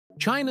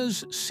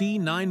China's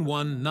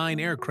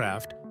C919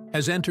 aircraft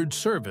has entered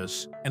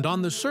service, and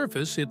on the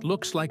surface it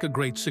looks like a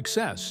great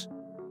success.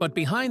 But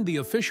behind the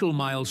official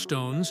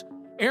milestones,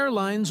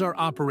 airlines are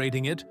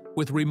operating it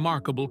with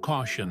remarkable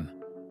caution.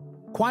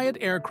 Quiet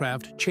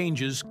aircraft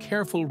changes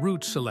careful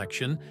route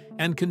selection,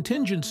 and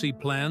contingency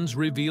plans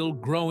reveal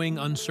growing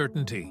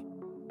uncertainty.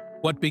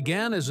 What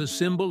began as a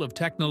symbol of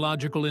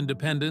technological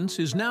independence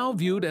is now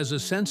viewed as a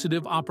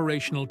sensitive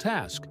operational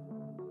task.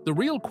 The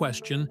real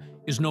question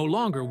is no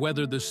longer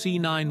whether the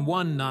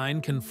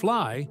C919 can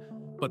fly,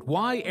 but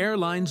why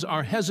airlines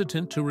are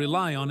hesitant to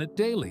rely on it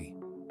daily.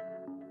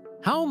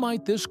 How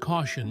might this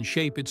caution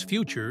shape its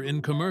future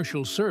in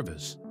commercial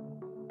service?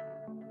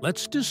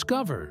 Let's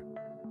discover.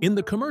 In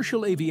the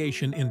commercial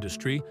aviation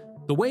industry,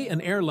 the way an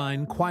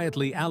airline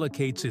quietly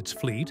allocates its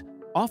fleet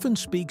often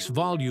speaks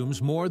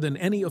volumes more than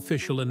any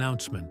official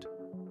announcement.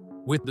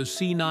 With the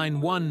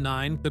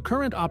C919, the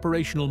current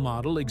operational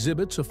model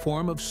exhibits a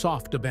form of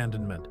soft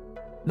abandonment.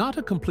 Not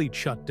a complete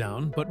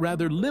shutdown, but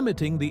rather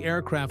limiting the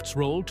aircraft's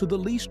role to the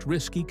least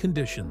risky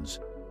conditions.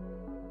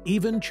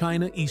 Even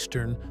China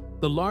Eastern,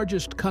 the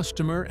largest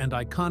customer and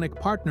iconic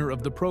partner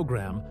of the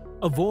program,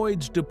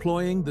 avoids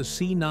deploying the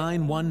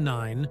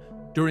C919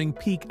 during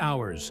peak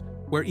hours,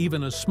 where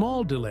even a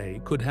small delay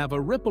could have a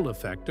ripple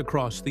effect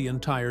across the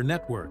entire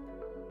network.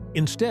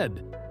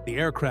 Instead, the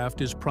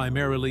aircraft is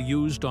primarily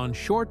used on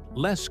short,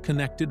 less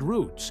connected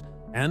routes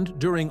and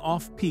during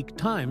off-peak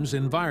times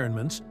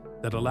environments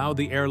that allow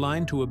the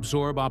airline to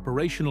absorb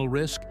operational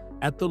risk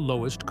at the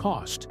lowest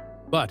cost.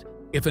 But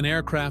if an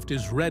aircraft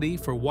is ready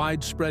for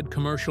widespread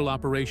commercial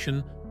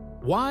operation,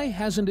 why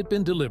hasn't it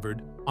been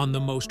delivered on the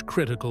most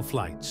critical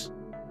flights?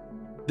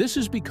 This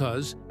is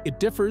because it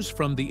differs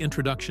from the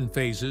introduction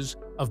phases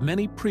of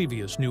many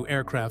previous new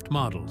aircraft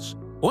models.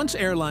 Once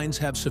airlines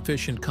have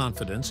sufficient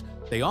confidence,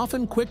 they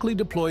often quickly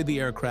deploy the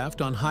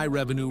aircraft on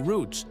high-revenue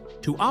routes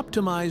to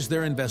optimize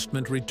their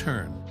investment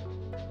return.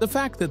 The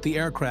fact that the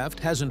aircraft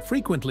hasn't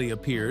frequently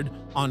appeared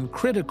on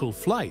critical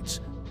flights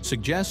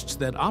suggests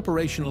that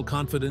operational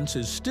confidence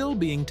is still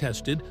being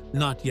tested,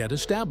 not yet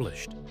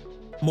established.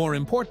 More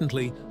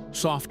importantly,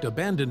 soft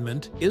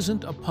abandonment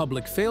isn't a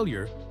public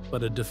failure,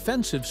 but a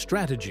defensive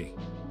strategy.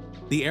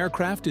 The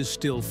aircraft is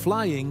still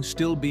flying,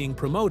 still being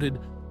promoted,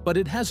 but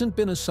it hasn't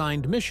been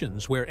assigned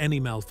missions where any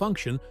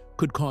malfunction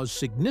could cause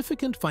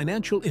significant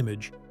financial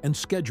image and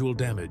schedule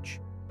damage.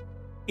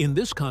 In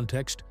this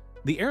context,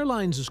 the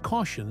airline's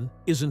caution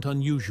isn't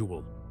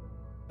unusual.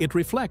 It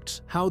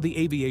reflects how the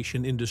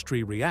aviation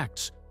industry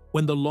reacts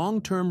when the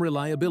long-term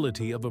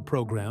reliability of a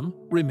program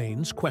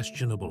remains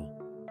questionable.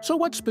 So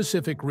what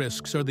specific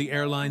risks are the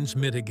airlines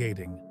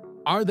mitigating?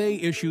 Are they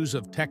issues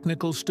of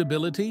technical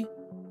stability,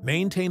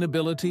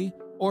 maintainability,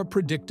 or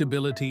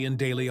predictability in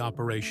daily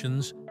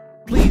operations?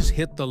 Please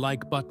hit the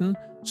like button,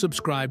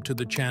 subscribe to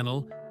the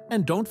channel,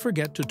 and don't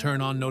forget to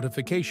turn on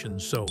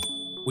notifications so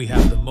we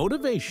have the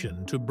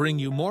motivation to bring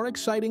you more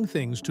exciting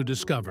things to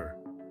discover.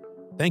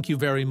 Thank you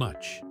very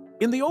much.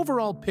 In the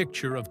overall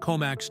picture of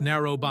COMAC's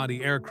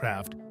narrow-body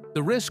aircraft,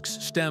 the risks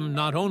stem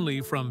not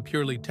only from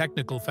purely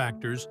technical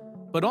factors,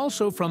 but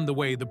also from the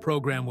way the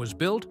program was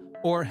built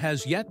or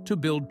has yet to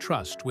build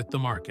trust with the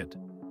market.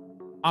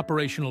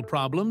 Operational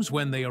problems,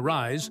 when they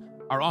arise,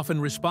 are often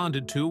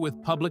responded to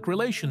with public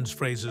relations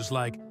phrases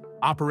like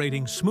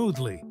operating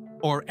smoothly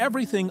or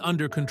everything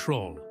under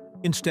control,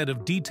 instead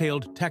of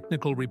detailed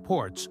technical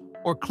reports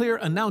or clear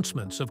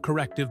announcements of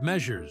corrective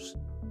measures.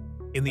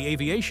 In the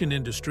aviation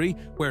industry,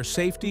 where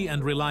safety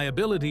and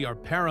reliability are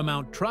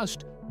paramount,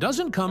 trust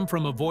doesn't come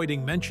from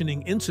avoiding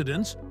mentioning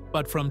incidents,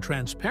 but from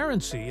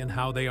transparency in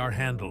how they are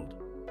handled.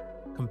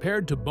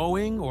 Compared to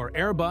Boeing or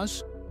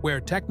Airbus, where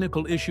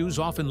technical issues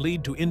often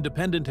lead to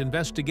independent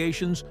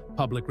investigations,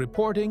 public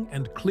reporting,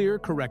 and clear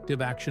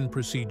corrective action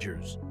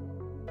procedures,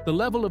 the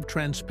level of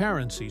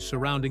transparency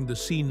surrounding the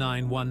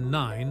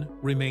C919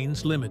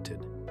 remains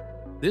limited.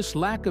 This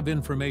lack of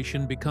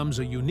information becomes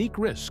a unique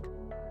risk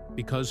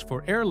because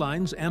for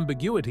airlines,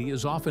 ambiguity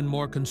is often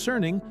more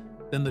concerning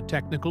than the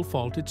technical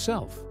fault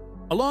itself.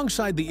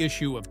 Alongside the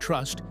issue of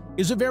trust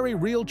is a very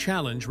real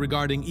challenge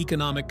regarding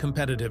economic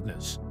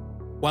competitiveness.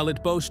 While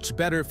it boasts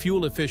better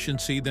fuel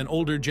efficiency than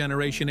older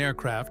generation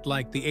aircraft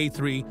like the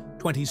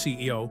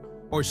A320ceo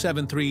or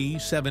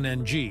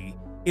 737NG,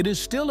 it is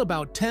still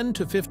about 10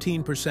 to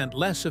 15%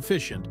 less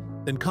efficient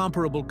than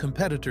comparable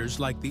competitors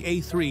like the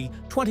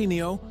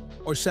A320neo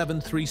or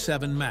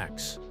 737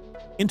 MAX.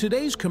 In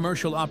today's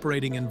commercial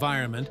operating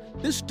environment,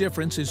 this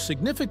difference is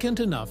significant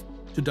enough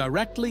to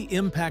directly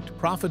impact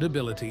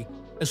profitability,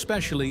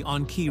 especially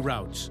on key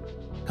routes.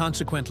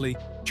 Consequently,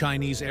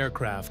 Chinese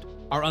aircraft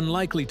are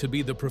unlikely to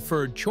be the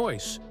preferred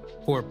choice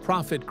for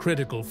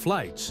profit-critical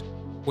flights,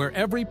 where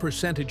every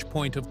percentage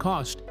point of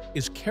cost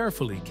is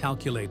carefully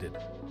calculated.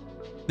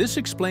 This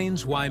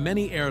explains why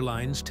many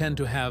airlines tend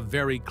to have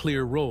very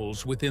clear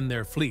roles within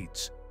their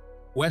fleets.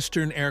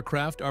 Western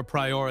aircraft are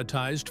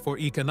prioritized for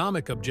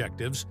economic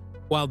objectives,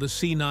 while the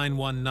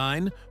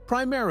C919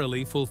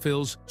 primarily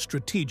fulfills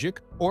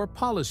strategic or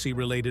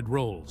policy-related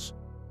roles.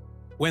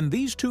 When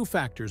these two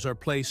factors are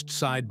placed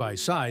side by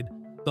side,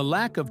 the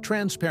lack of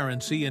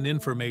transparency in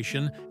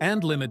information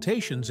and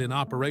limitations in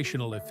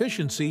operational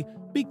efficiency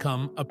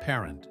become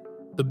apparent.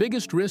 The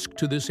biggest risk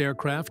to this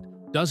aircraft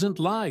doesn't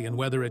lie in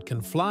whether it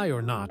can fly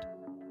or not,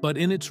 but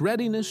in its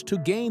readiness to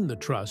gain the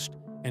trust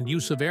and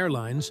use of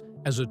airlines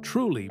as a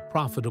truly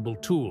profitable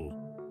tool.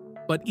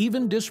 But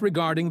even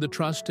disregarding the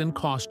trust and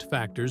cost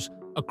factors,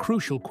 a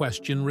crucial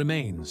question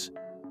remains.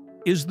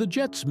 Is the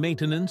jet's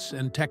maintenance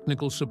and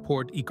technical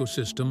support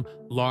ecosystem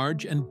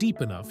large and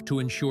deep enough to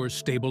ensure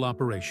stable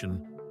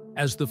operation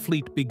as the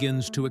fleet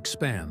begins to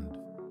expand?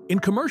 In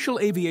commercial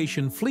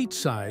aviation, fleet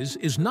size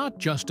is not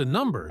just a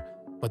number,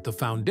 but the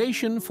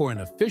foundation for an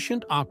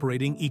efficient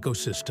operating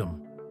ecosystem.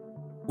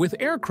 With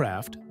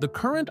aircraft, the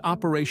current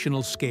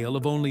operational scale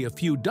of only a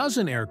few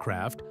dozen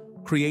aircraft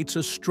creates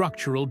a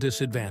structural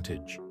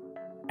disadvantage.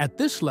 At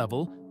this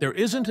level, there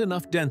isn't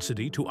enough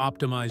density to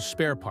optimize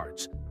spare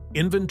parts,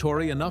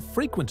 inventory enough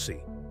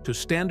frequency to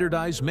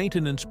standardize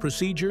maintenance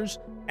procedures,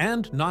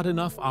 and not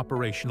enough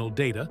operational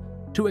data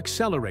to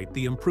accelerate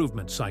the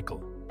improvement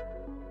cycle.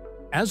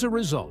 As a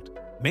result,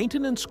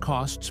 maintenance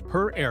costs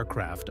per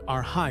aircraft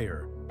are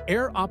higher.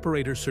 Air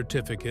Operator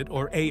Certificate,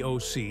 or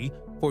AOC,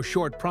 for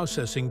short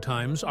processing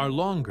times are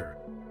longer,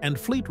 and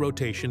fleet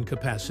rotation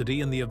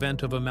capacity in the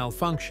event of a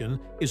malfunction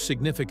is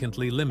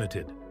significantly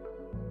limited.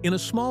 In a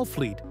small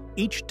fleet,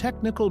 each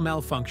technical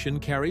malfunction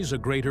carries a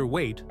greater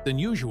weight than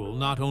usual,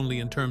 not only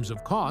in terms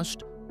of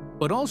cost,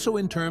 but also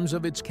in terms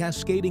of its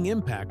cascading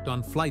impact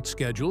on flight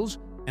schedules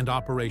and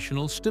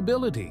operational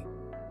stability.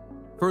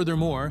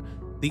 Furthermore,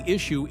 the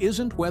issue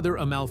isn't whether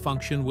a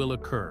malfunction will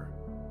occur,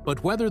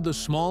 but whether the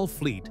small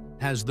fleet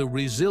has the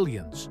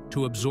resilience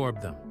to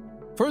absorb them.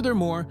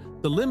 Furthermore,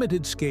 the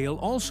limited scale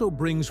also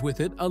brings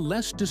with it a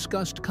less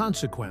discussed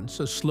consequence,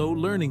 a slow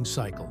learning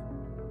cycle.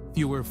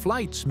 Fewer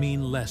flights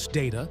mean less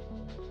data.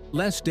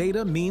 Less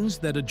data means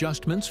that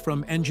adjustments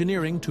from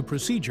engineering to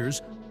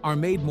procedures are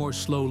made more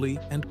slowly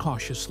and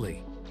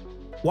cautiously.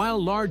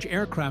 While large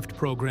aircraft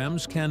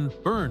programs can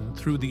burn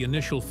through the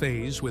initial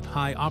phase with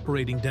high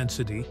operating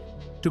density,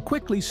 to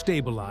quickly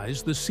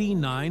stabilize, the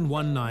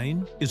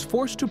C919 is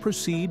forced to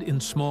proceed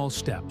in small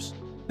steps.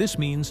 This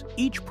means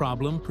each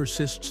problem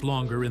persists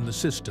longer in the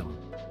system,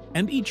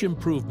 and each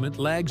improvement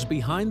lags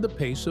behind the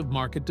pace of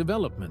market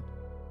development.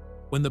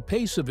 When the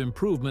pace of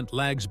improvement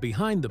lags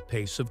behind the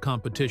pace of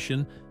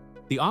competition,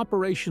 the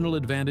operational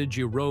advantage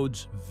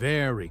erodes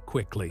very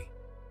quickly.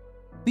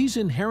 These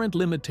inherent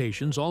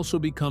limitations also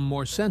become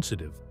more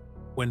sensitive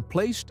when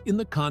placed in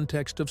the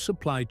context of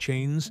supply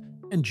chains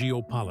and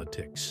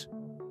geopolitics.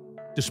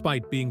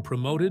 Despite being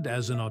promoted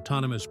as an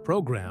autonomous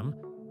program,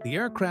 the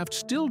aircraft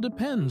still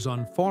depends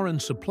on foreign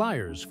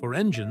suppliers for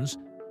engines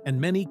and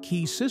many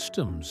key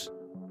systems.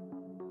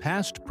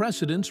 Past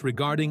precedents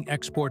regarding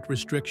export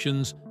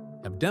restrictions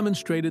have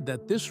demonstrated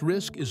that this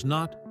risk is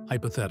not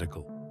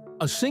hypothetical.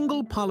 A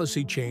single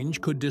policy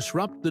change could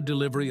disrupt the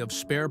delivery of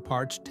spare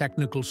parts,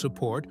 technical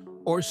support,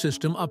 or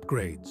system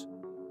upgrades.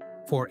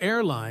 For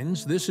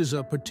airlines, this is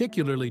a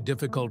particularly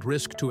difficult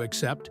risk to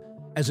accept,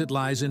 as it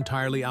lies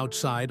entirely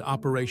outside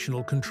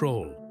operational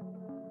control.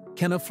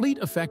 Can a fleet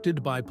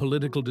affected by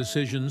political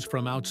decisions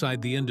from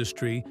outside the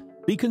industry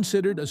be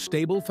considered a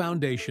stable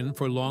foundation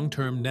for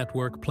long-term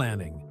network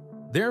planning?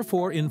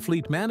 Therefore, in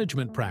fleet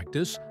management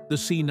practice, the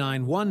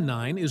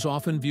C919 is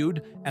often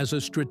viewed as a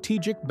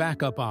strategic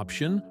backup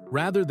option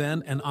rather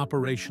than an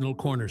operational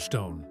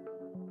cornerstone.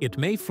 It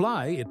may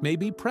fly, it may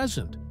be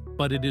present,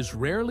 but it is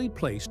rarely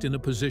placed in a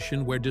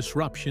position where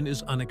disruption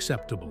is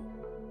unacceptable.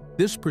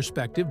 This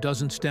perspective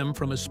doesn't stem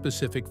from a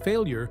specific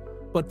failure,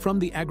 but from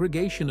the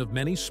aggregation of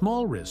many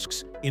small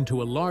risks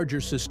into a larger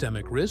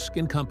systemic risk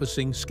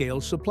encompassing scale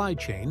supply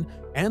chain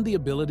and the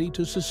ability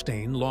to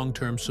sustain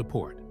long-term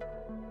support.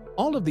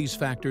 All of these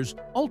factors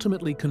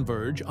ultimately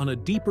converge on a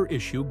deeper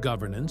issue: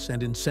 governance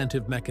and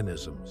incentive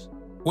mechanisms.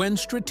 When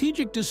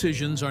strategic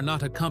decisions are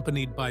not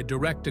accompanied by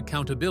direct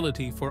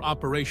accountability for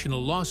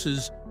operational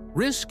losses,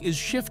 risk is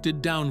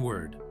shifted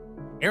downward.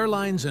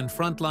 Airlines and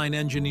frontline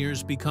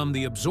engineers become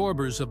the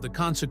absorbers of the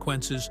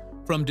consequences,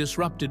 from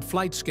disrupted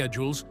flight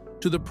schedules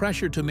to the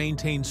pressure to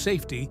maintain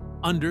safety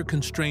under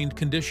constrained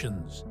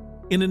conditions.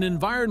 In an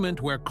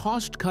environment where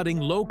cost-cutting,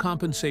 low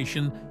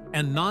compensation,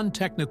 and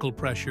non-technical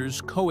pressures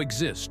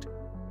coexist,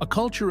 a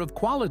culture of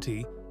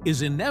quality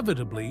is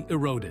inevitably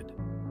eroded.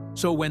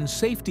 So when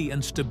safety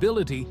and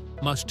stability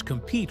must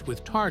compete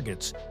with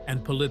targets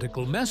and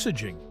political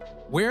messaging,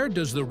 where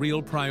does the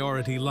real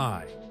priority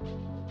lie?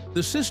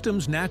 The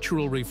system's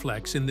natural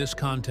reflex in this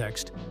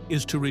context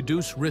is to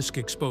reduce risk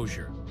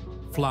exposure,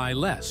 fly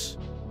less,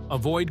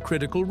 avoid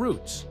critical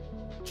routes,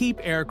 keep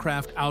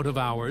aircraft out of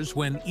hours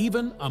when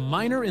even a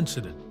minor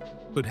incident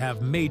could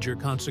have major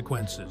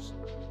consequences.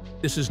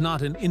 This is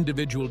not an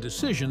individual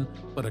decision,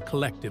 but a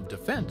collective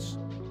defense.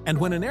 And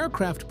when an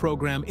aircraft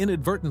program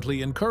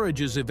inadvertently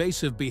encourages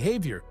evasive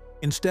behavior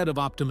instead of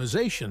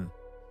optimization,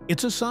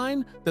 it's a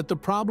sign that the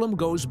problem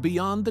goes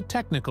beyond the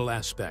technical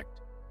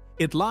aspect.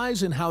 It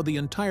lies in how the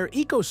entire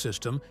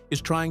ecosystem is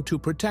trying to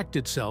protect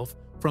itself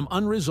from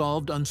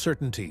unresolved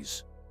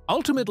uncertainties.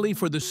 Ultimately,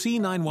 for the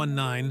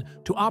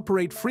C919 to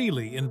operate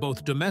freely in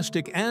both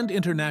domestic and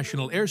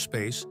international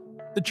airspace,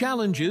 the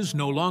challenge is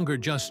no longer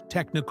just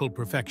technical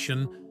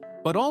perfection,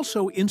 but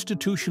also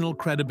institutional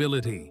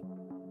credibility.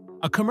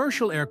 A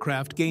commercial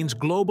aircraft gains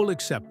global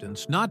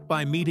acceptance not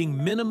by meeting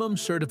minimum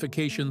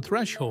certification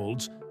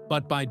thresholds,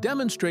 but by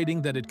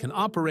demonstrating that it can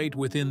operate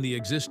within the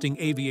existing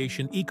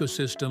aviation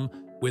ecosystem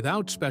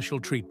without special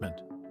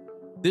treatment.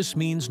 This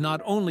means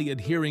not only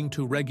adhering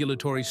to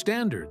regulatory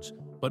standards,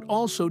 but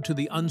also to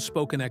the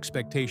unspoken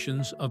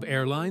expectations of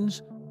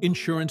airlines,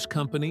 insurance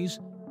companies,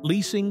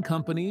 leasing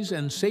companies,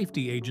 and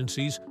safety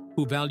agencies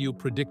who value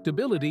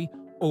predictability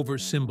over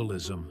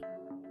symbolism.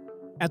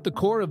 At the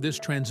core of this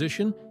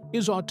transition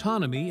is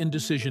autonomy in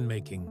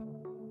decision-making.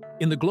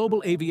 In the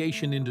global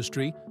aviation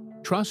industry,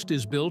 trust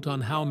is built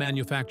on how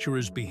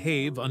manufacturers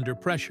behave under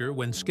pressure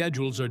when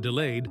schedules are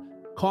delayed,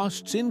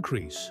 costs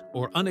increase,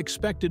 or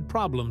unexpected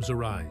problems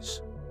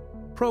arise.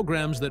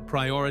 Programs that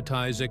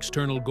prioritize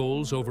external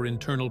goals over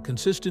internal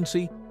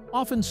consistency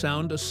often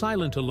sound a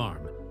silent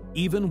alarm,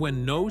 even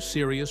when no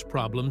serious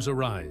problems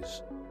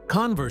arise.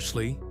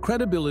 Conversely,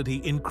 credibility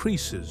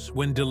increases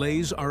when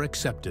delays are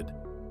accepted,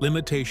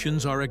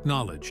 limitations are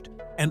acknowledged,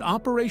 and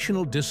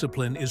operational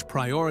discipline is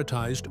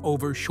prioritized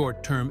over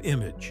short-term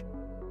image.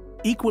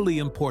 Equally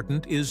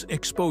important is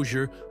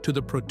exposure to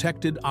the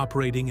protected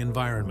operating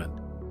environment.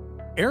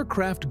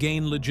 Aircraft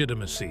gain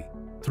legitimacy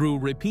through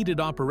repeated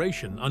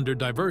operation under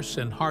diverse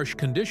and harsh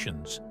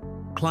conditions,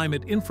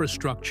 climate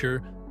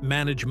infrastructure,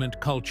 management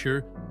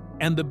culture,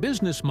 and the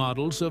business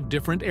models of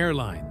different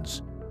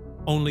airlines.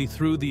 Only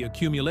through the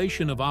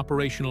accumulation of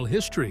operational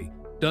history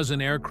does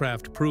an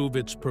aircraft prove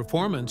its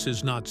performance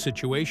is not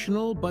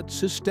situational but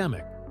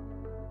systemic.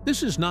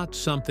 This is not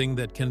something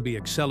that can be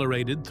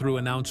accelerated through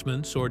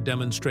announcements or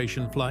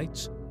demonstration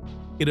flights.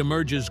 It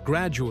emerges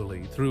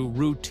gradually through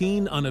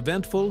routine,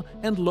 uneventful,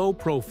 and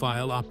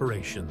low-profile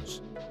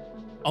operations.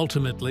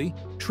 Ultimately,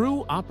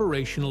 true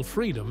operational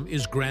freedom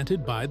is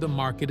granted by the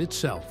market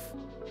itself.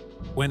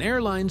 When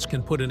airlines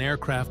can put an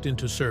aircraft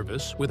into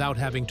service without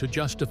having to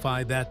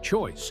justify that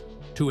choice,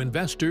 to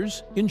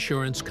investors,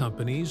 insurance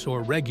companies,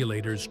 or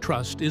regulators,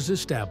 trust is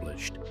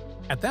established.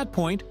 At that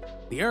point,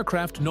 the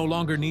aircraft no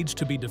longer needs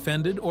to be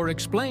defended or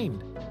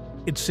explained.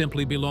 It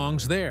simply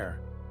belongs there.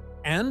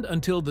 And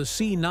until the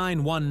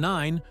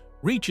C919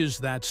 reaches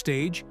that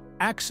stage,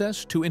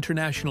 access to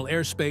international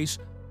airspace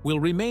will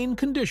remain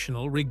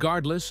conditional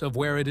regardless of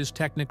where it is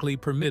technically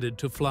permitted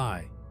to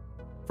fly.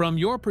 From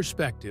your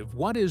perspective,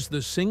 what is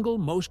the single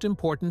most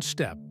important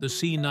step the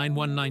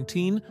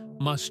C919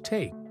 must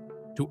take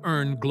to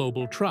earn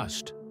global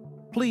trust?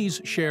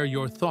 Please share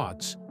your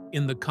thoughts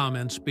in the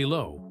comments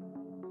below.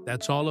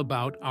 That's all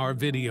about our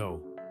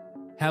video.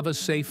 Have a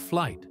safe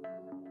flight.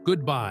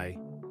 Goodbye,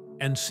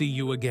 and see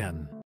you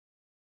again.